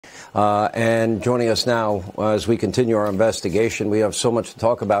And joining us now as we continue our investigation, we have so much to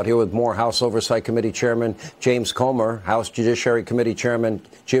talk about here with more House Oversight Committee Chairman James Comer, House Judiciary Committee Chairman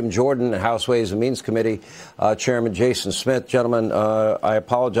Jim Jordan, and House Ways and Means Committee Chairman Jason Smith. Gentlemen, I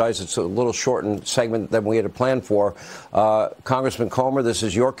apologize. It's a little shortened segment than we had planned for. Congressman Comer, this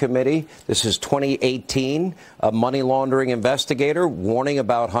is your committee. This is 2018, a money laundering investigator warning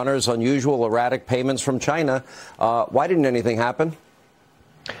about Hunter's unusual erratic payments from China. Why didn't anything happen?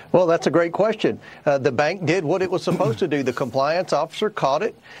 Well, that's a great question. The bank did what it was supposed to do. The compliance officer caught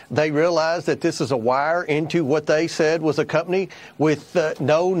it. They realized that this is a wire into what they said was a company with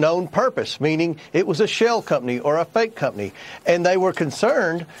no known purpose, meaning it was a shell company or a fake company. And they were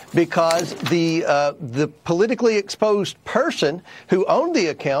concerned because the politically exposed person who owned the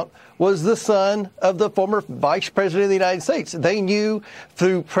account was the son of the former vice president of the United States. They knew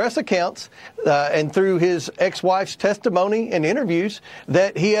through press accounts and through his ex-wife's testimony and interviews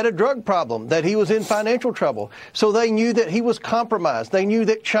that he had a drug problem, that he was in financial trouble. So they knew that he was compromised. They knew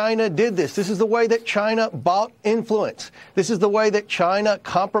that China did this. This is the way that China bought influence. This is the way that China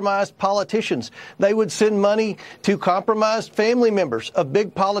compromised politicians. They would send money to compromised family members of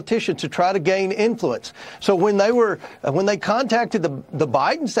big politicians to try to gain influence. So when they contacted the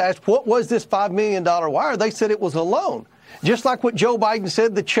Bidens to ask what was this $5 million wire, they said it was a loan. Just like what Joe Biden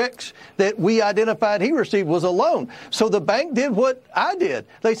said, the checks that we identified he received was a loan. So the bank did what I did.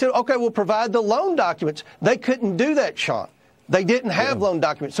 They said, OK, we'll provide the loan documents. They couldn't do that, Sean. They didn't have loan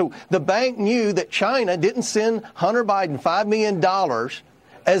documents. So the bank knew that China didn't send Hunter Biden $5 million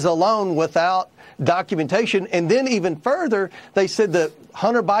as a loan without documentation. And then even further, they said that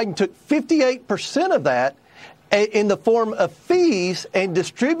Hunter Biden took 58% of that in the form of fees and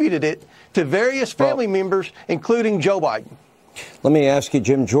distributed it to various family members, including Joe Biden. Let me ask you,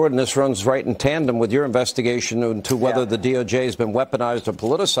 Jim Jordan, this runs right in tandem with your investigation into whether the DOJ has been weaponized or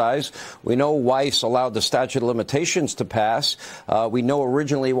politicized. We know Weiss allowed the statute of limitations to pass. We know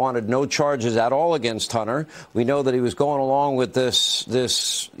originally he wanted no charges at all against Hunter. We know that he was going along with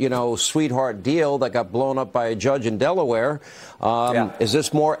this sweetheart deal that got blown up by a judge in Delaware. Is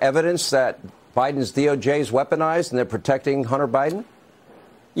this more evidence that Biden's DOJ is weaponized and they're protecting Hunter Biden?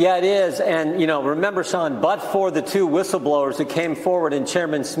 Yeah, it is. And, remember, Sean, but for the two whistleblowers who came forward in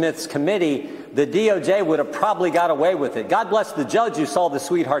Chairman Smith's committee, the DOJ would have probably got away with it. God bless the judge who saw the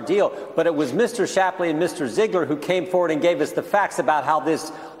sweetheart deal. But it was Mr. Shapley and Mr. Ziegler who came forward and gave us the facts about how this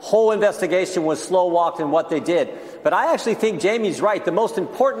whole investigation was slow-walked and what they did. But I actually think Jamie's right. The most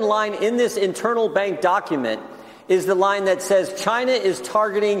important line in this internal bank document is the line that says China is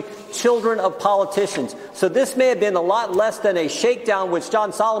targeting children of politicians. So this may have been a lot less than a shakedown, which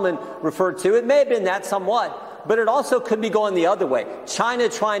John Solomon referred to. It may have been that somewhat. But it also could be going the other way. China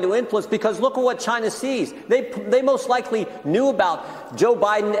trying to influence, because look at what China sees. They most likely knew about Joe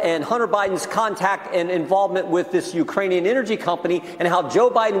Biden and Hunter Biden's contact and involvement with this Ukrainian energy company and how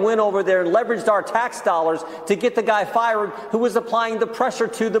Joe Biden went over there and leveraged our tax dollars to get the guy fired who was applying the pressure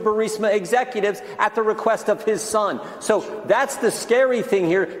to the Burisma executives at the request of his son. So that's the scary thing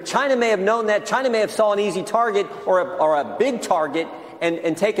here. China may have known that. China may have saw an easy target or a big target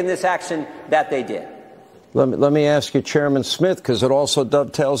and taken this action that they did. Let me ask you, Chairman Smith, because it also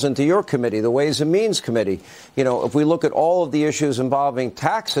dovetails into your committee, the Ways and Means Committee. If we look at all of the issues involving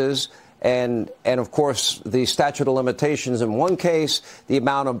taxes and of course, the statute of limitations in one case,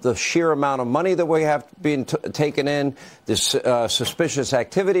 the sheer amount of money that we have been taken in, the suspicious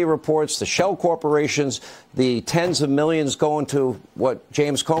activity reports, the shell corporations, the tens of millions going to what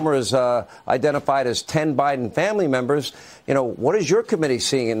James Comer has identified as 10 Biden family members. What is your committee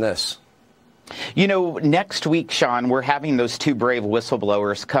seeing in this? Next week, Sean, we're having those two brave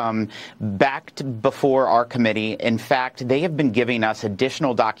whistleblowers come back before our committee. In fact, they have been giving us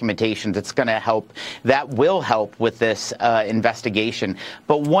additional documentation that will help with this investigation.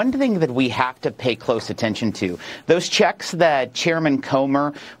 But one thing that we have to pay close attention to, those checks that Chairman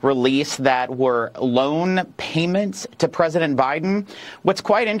Comer released that were loan payments to President Biden, what's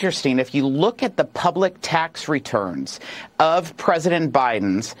quite interesting, if you look at the public tax returns of President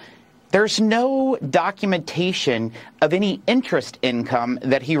Biden's, there's no documentation of any interest income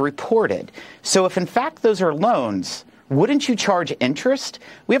that he reported. So if, in fact, those are loans, wouldn't you charge interest?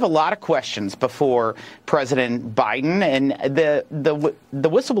 We have a lot of questions before President Biden, and the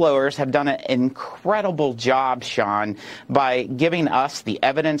whistleblowers have done an incredible job, Sean, by giving us the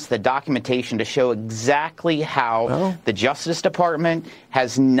evidence, the documentation to show exactly how the Justice Department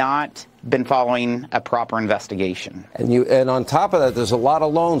has not been following a proper investigation. And on top of that, there's a lot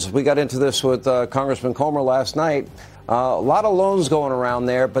of loans. We got into this with Congressman Comer last night. A lot of loans going around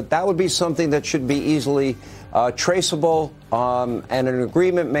there, but that would be something that should be easily traceable, and an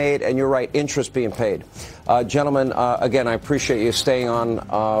agreement made, and you're right, interest being paid. Gentlemen, again, I appreciate you staying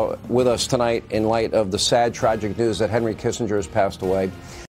on with us tonight in light of the sad, tragic news that Henry Kissinger has passed away.